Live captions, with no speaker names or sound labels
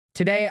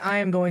Today, I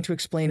am going to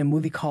explain a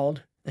movie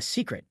called A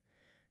Secret.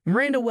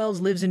 Miranda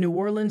Wells lives in New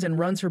Orleans and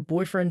runs her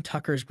boyfriend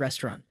Tucker's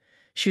restaurant.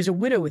 She is a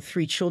widow with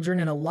 3 children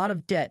and a lot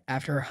of debt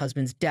after her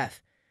husband's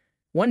death.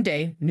 One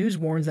day, news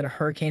warns that a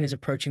hurricane is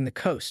approaching the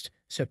coast,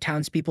 so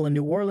townspeople in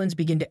New Orleans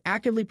begin to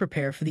actively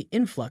prepare for the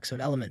influx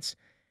of elements.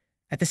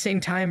 At the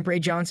same time, Bray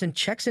Johnson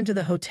checks into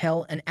the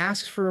hotel and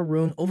asks for a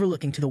room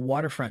overlooking to the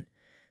waterfront.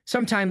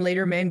 Sometime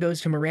later, Man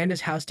goes to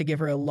Miranda's house to give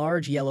her a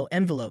large yellow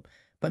envelope,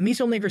 but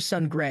meets only her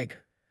son Greg,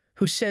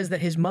 who says that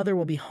his mother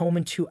will be home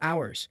in 2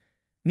 hours.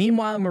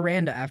 Meanwhile,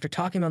 Miranda, after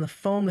talking on the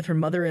phone with her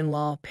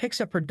mother-in-law,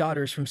 picks up her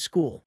daughters from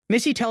school.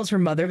 Missy tells her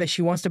mother that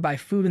she wants to buy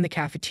food in the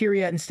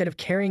cafeteria instead of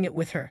carrying it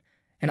with her,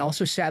 and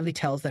also sadly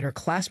tells that her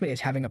classmate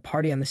is having a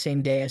party on the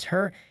same day as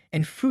her,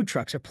 and food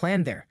trucks are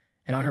planned there,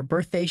 and on her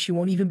birthday she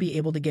won't even be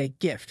able to get a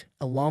gift,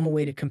 a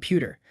long-awaited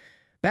computer.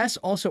 Bess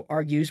also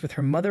argues with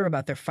her mother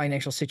about their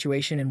financial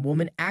situation, and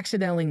Woman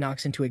accidentally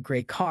knocks into a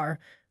gray car.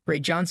 Bray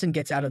Johnson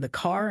gets out of the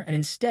car and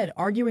instead,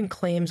 arguing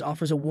claims,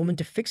 offers a woman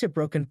to fix a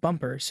broken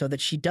bumper so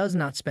that she does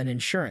not spend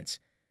insurance.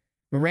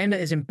 Miranda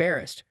is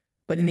embarrassed,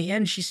 but in the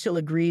end she still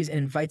agrees and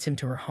invites him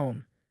to her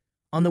home.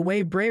 On the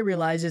way, Bray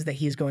realizes that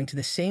he is going to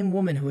the same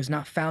woman who was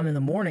not found in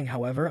the morning.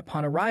 However,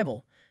 upon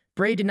arrival,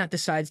 Bray did not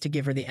decide to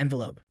give her the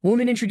envelope.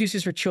 Woman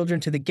introduces her children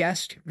to the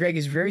guest. Greg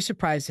is very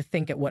surprised to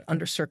think at what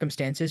under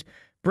circumstances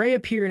Bray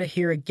appeared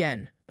here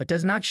again, but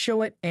does not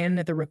show it, and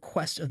at the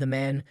request of the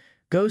man,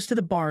 goes to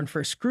the barn for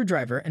a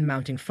screwdriver and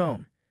mounting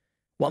foam.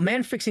 While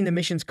Man fixing the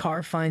mission's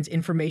car finds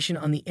information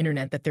on the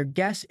internet that their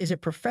guest is a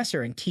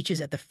professor and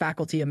teaches at the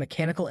Faculty of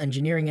Mechanical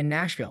Engineering in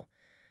Nashville.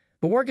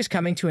 But work is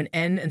coming to an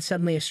end and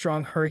suddenly a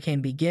strong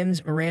hurricane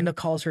begins. Miranda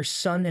calls her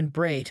son and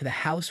Bray to the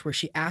house where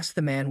she asks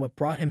the man what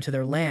brought him to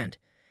their land.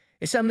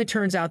 It suddenly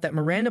turns out that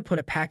Miranda put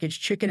a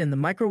packaged chicken in the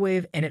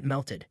microwave and it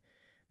melted.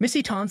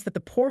 Missy taunts that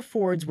the poor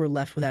Fords were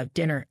left without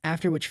dinner,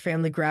 after which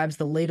family grabs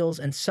the ladles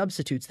and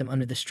substitutes them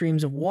under the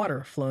streams of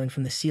water flowing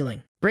from the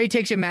ceiling. Bray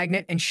takes a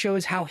magnet and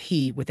shows how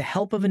he, with the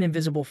help of an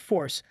invisible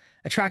force,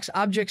 attracts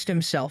objects to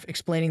himself,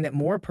 explaining that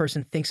more a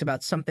person thinks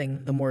about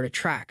something, the more it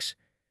attracts.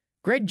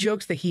 Greg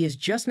jokes that he is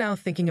just now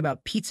thinking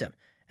about pizza,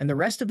 and the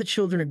rest of the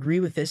children agree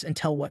with this and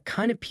tell what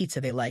kind of pizza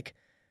they like.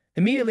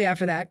 Immediately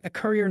after that, a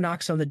courier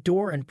knocks on the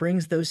door and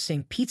brings those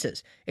same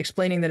pizzas,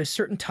 explaining that a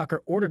certain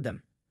Tucker ordered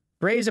them.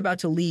 Bray is about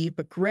to leave,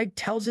 but Greg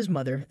tells his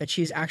mother that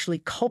she is actually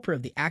culprit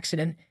of the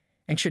accident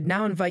and should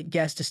now invite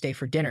guests to stay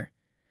for dinner.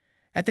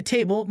 At the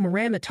table,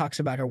 Miranda talks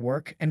about her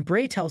work, and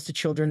Bray tells the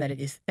children that it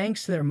is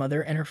thanks to their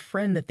mother and her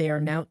friend that they are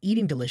now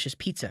eating delicious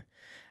pizza.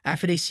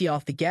 After they see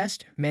off the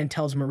guest, Man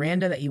tells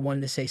Miranda that he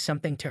wanted to say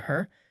something to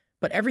her,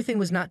 but everything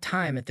was not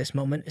time at this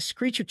moment. A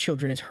screech of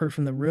children is heard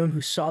from the room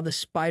who saw the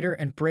spider,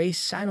 and Bray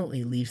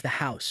silently leaves the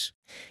house.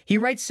 He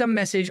writes some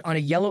message on a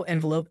yellow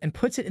envelope and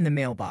puts it in the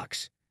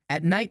mailbox.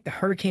 At night, the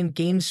hurricane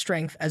gains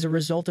strength, as a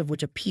result of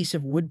which a piece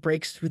of wood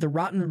breaks through the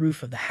rotten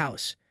roof of the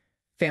house.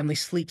 Family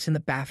sleeps in the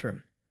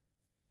bathroom.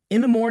 In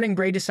the morning,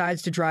 Bray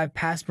decides to drive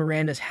past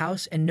Miranda's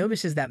house and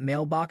notices that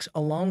mailbox,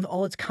 along with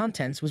all its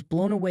contents, was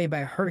blown away by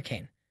a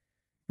hurricane.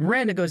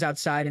 Miranda goes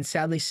outside and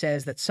sadly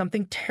says that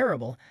something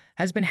terrible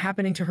has been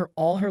happening to her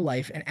all her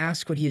life and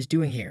asks what he is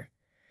doing here.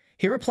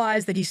 He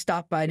replies that he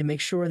stopped by to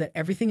make sure that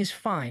everything is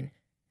fine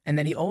and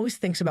that he always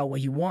thinks about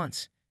what he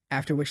wants,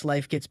 after which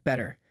life gets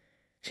better.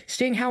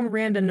 Seeing how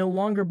Miranda no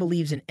longer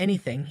believes in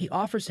anything, he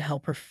offers to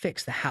help her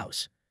fix the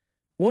house.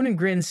 Woman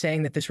grins,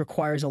 saying that this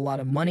requires a lot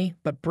of money,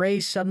 but Bray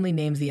suddenly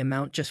names the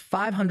amount just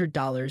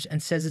 $500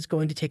 and says it's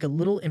going to take a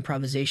little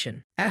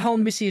improvisation. At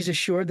home, Missy is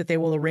assured that they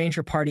will arrange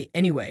her party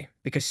anyway,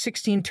 because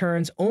 16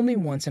 turns only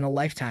once in a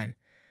lifetime.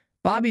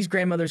 Bobby's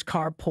grandmother's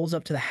car pulls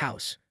up to the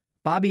house.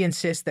 Bobby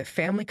insists that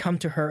family come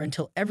to her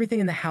until everything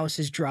in the house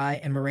is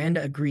dry, and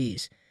Miranda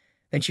agrees.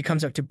 Then she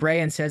comes up to Bray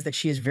and says that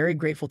she is very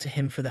grateful to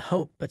him for the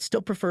hope, but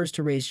still prefers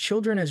to raise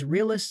children as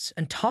realists,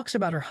 and talks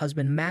about her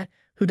husband Matt,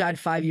 who died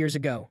 5 years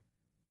ago.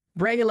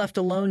 Bray, left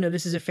alone,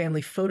 notices a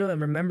family photo and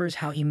remembers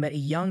how he met a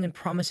young and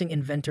promising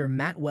inventor,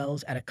 Matt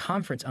Wells, at a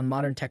conference on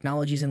modern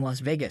technologies in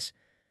Las Vegas.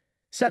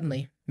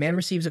 Suddenly, Man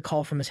receives a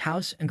call from his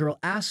house, and girl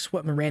asks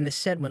what Miranda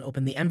said when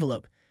opened the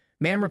envelope.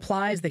 Man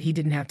replies that he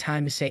didn't have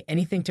time to say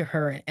anything to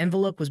her, and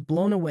envelope was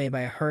blown away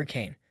by a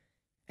hurricane.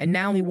 And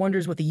now he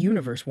wonders what the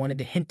universe wanted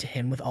to hint to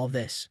him with all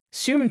this.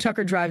 Soon,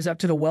 Tucker drives up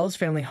to the Wells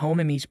family home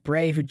and meets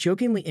Bray, who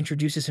jokingly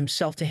introduces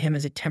himself to him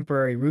as a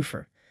temporary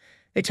roofer.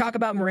 They talk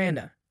about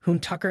Miranda,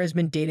 whom Tucker has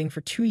been dating for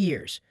 2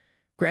 years.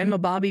 Grandma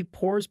Bobby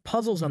pours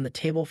puzzles on the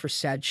table for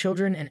sad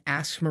children and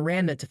asks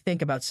Miranda to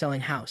think about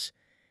selling house.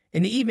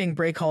 In the evening,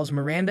 Bray calls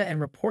Miranda and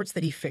reports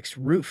that he fixed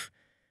roof.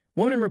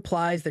 Woman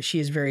replies that she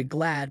is very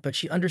glad, but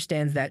she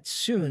understands that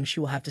soon she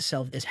will have to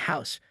sell this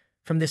house.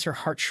 From this, her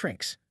heart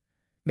shrinks.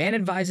 Man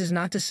advises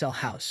not to sell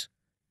house.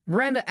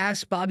 Miranda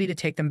asks Bobby to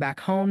take them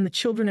back home. The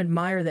children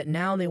admire that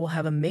now they will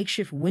have a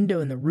makeshift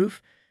window in the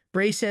roof.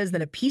 Bray says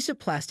that a piece of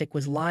plastic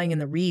was lying in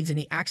the reeds and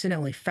he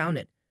accidentally found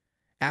it.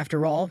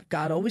 After all,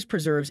 God always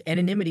preserves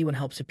anonymity when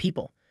helps a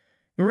people.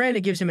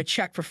 Miranda gives him a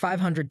check for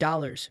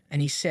 $500,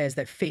 and he says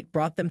that fate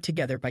brought them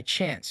together by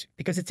chance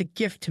because it's a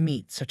gift to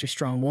meet such a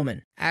strong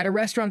woman. At a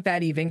restaurant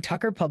that evening,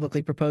 Tucker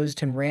publicly proposes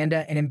to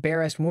Miranda. An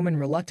embarrassed woman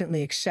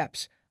reluctantly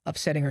accepts,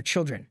 upsetting her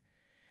children.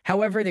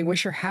 However, they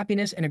wish her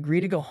happiness and agree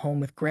to go home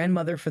with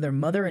grandmother for their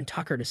mother and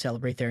Tucker to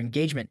celebrate their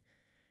engagement.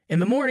 In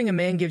the morning, a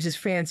man gives his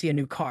fiancée a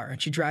new car,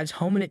 and she drives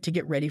home in it to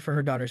get ready for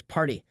her daughter's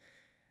party.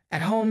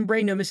 At home,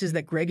 Bray notices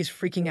that Greg is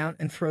freaking out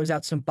and throws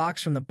out some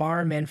box from the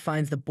bar. Man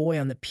finds the boy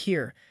on the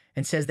pier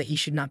and says that he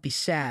should not be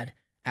sad,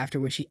 after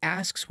which he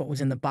asks what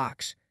was in the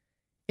box.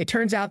 It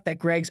turns out that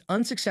Greg's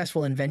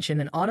unsuccessful invention,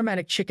 an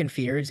automatic chicken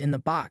feeder, is in the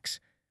box.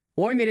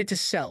 Boy made it to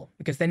sell,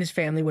 because then his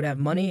family would have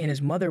money and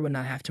his mother would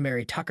not have to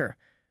marry Tucker,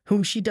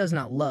 whom she does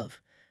not love.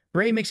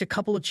 Bray makes a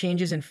couple of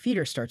changes and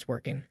feeder starts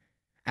working,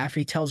 after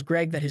he tells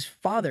Greg that his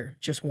father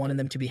just wanted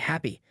them to be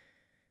happy.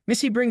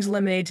 Missy brings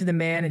lemonade to the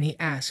man and he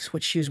asks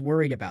what she is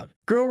worried about.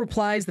 Girl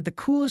replies that the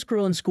coolest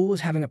girl in school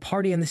is having a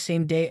party on the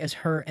same day as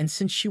her, and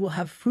since she will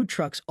have food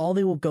trucks, all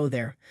they will go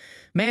there.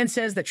 Man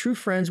says that true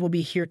friends will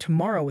be here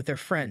tomorrow with their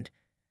friend,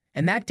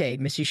 and that day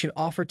Missy should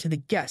offer to the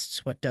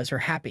guests what does her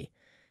happy.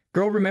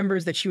 Girl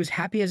remembers that she was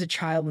happy as a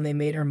child when they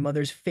made her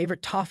mother's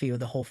favorite toffee of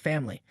the whole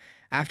family,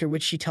 after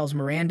which she tells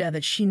Miranda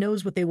that she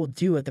knows what they will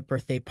do at the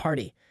birthday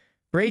party.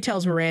 Bray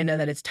tells Miranda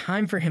that it's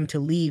time for him to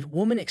leave.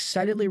 Woman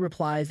excitedly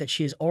replies that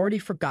she has already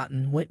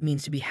forgotten what it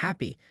means to be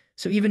happy,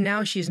 so even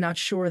now she is not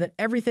sure that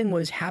everything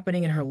what is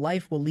happening in her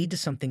life will lead to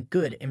something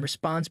good. In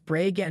response,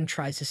 Bray again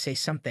tries to say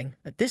something,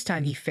 but this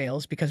time he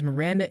fails because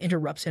Miranda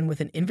interrupts him with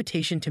an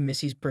invitation to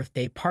Missy's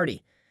birthday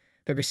party.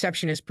 The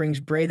receptionist brings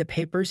Bray the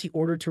papers he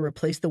ordered to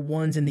replace the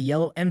ones in the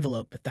yellow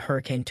envelope that the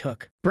hurricane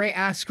took. Bray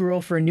asks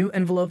girl for a new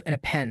envelope and a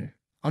pen.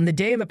 On the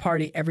day of the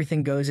party,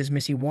 everything goes as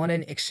Missy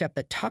wanted, except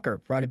that Tucker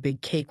brought a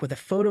big cake with a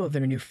photo of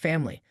their new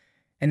family,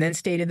 and then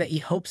stated that he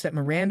hopes that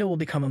Miranda will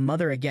become a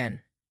mother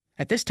again.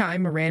 At this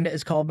time, Miranda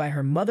is called by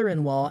her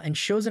mother-in-law and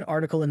shows an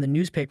article in the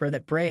newspaper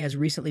that Bray has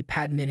recently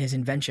patented his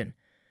invention.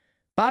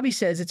 Bobby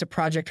says it's a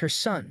project her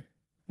son,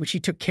 which he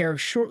took care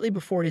of shortly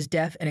before his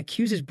death, and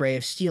accuses Bray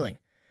of stealing.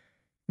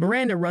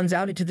 Miranda runs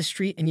out into the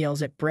street and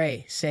yells at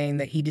Bray, saying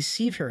that he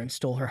deceived her and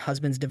stole her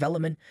husband's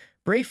development.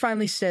 Bray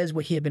finally says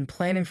what he had been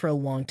planning for a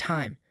long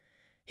time.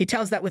 He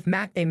tells that with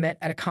Matt they met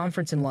at a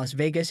conference in Las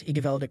Vegas. He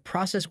developed a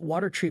process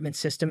water treatment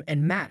system,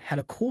 and Matt had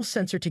a cool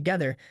sensor.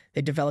 Together,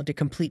 they developed a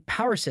complete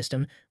power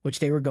system, which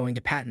they were going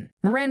to patent.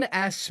 Miranda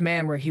asks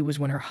Man where he was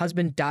when her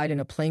husband died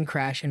in a plane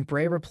crash, and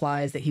Bray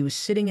replies that he was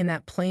sitting in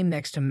that plane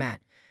next to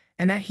Matt,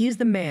 and that he is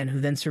the man who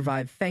then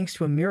survived thanks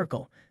to a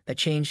miracle that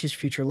changed his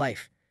future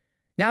life.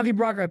 Now he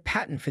brought her a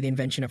patent for the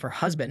invention of her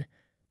husband,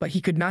 but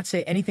he could not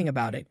say anything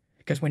about it,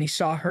 because when he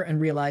saw her and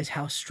realized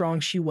how strong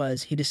she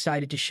was, he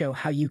decided to show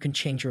how you can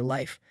change your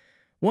life.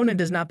 Woman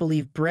does not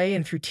believe Bray,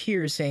 and through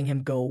tears saying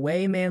him go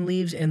away, Man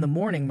leaves. In the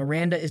morning,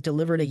 Miranda is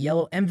delivered a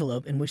yellow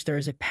envelope in which there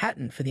is a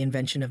patent for the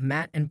invention of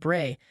Matt and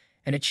Bray,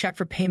 and a check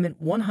for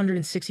payment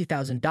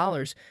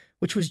 $160,000,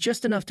 which was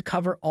just enough to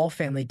cover all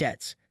family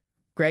debts.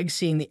 Greg,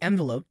 seeing the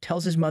envelope,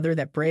 tells his mother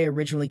that Bray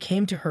originally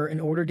came to her in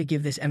order to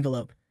give this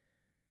envelope.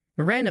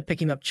 Miranda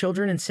picking up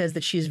children and says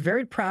that she is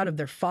very proud of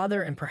their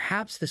father and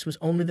perhaps this was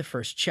only the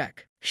first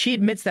check. She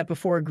admits that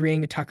before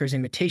agreeing to Tucker's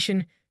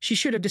invitation, she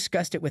should have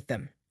discussed it with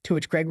them, to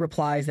which Greg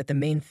replies that the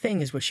main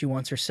thing is what she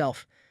wants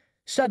herself.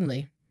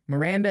 Suddenly,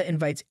 Miranda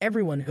invites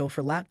everyone to go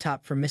for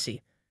laptop for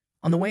Missy.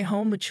 On the way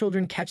home, the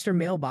children catch their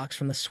mailbox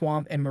from the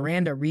swamp and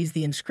Miranda reads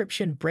the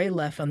inscription Bray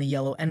left on the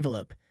yellow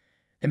envelope.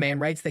 The man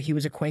writes that he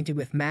was acquainted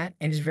with Matt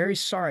and is very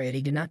sorry that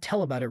he did not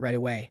tell about it right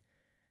away.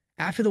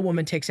 After the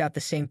woman takes out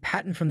the same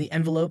patent from the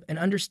envelope and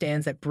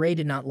understands that Bray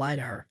did not lie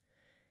to her.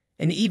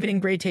 In the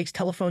evening, Bray takes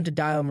telephone to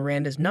dial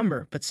Miranda's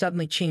number, but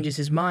suddenly changes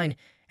his mind,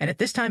 and at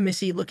this time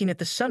Missy, looking at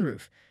the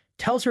sunroof,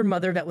 tells her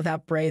mother that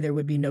without Bray there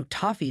would be no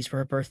toffees for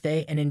her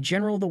birthday, and in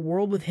general the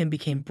world with him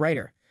became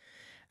brighter.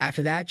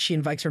 After that, she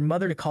invites her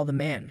mother to call the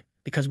man,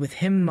 because with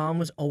him Mom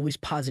was always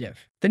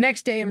positive. The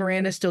next day,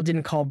 Miranda still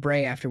didn't call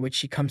Bray, after which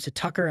she comes to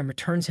Tucker and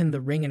returns him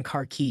the ring and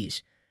car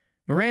keys.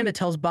 Miranda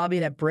tells Bobby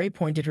that Bray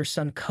pointed her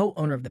son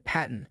co-owner of the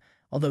patent,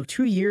 although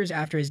 2 years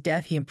after his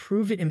death he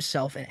improved it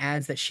himself, and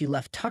adds that she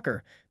left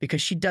Tucker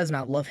because she does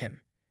not love him.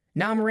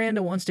 Now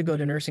Miranda wants to go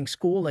to nursing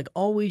school like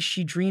always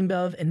she dreamed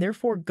of, and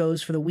therefore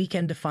goes for the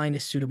weekend to find a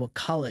suitable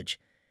college.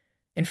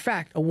 In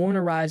fact, a woman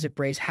arrives at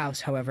Bray's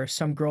house. However,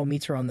 some girl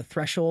meets her on the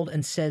threshold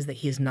and says that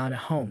he is not at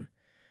home.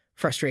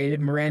 Frustrated,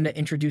 Miranda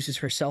introduces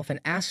herself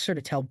and asks her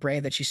to tell Bray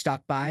that she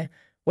stopped by.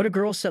 What a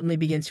girl suddenly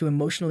begins to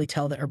emotionally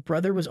tell that her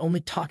brother was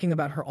only talking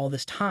about her all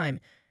this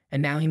time,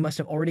 and now he must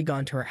have already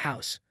gone to her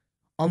house.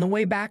 On the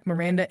way back,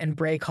 Miranda and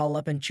Bray call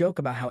up and joke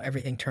about how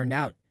everything turned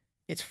out.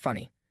 It's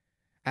funny.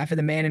 After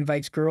the man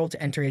invites girl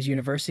to enter his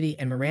university,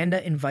 and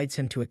Miranda invites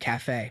him to a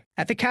cafe.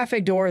 At the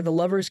cafe door, the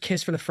lovers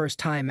kiss for the first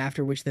time,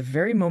 after which the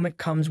very moment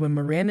comes when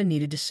Miranda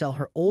needed to sell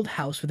her old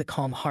house with a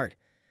calm heart.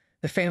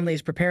 The family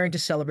is preparing to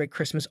celebrate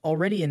Christmas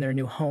already in their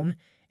new home,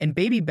 and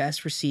baby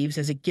Bess receives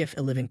as a gift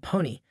a living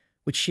pony,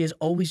 which she has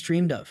always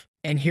dreamed of.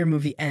 And here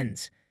movie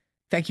ends.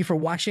 Thank you for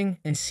watching,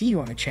 and see you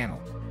on the channel.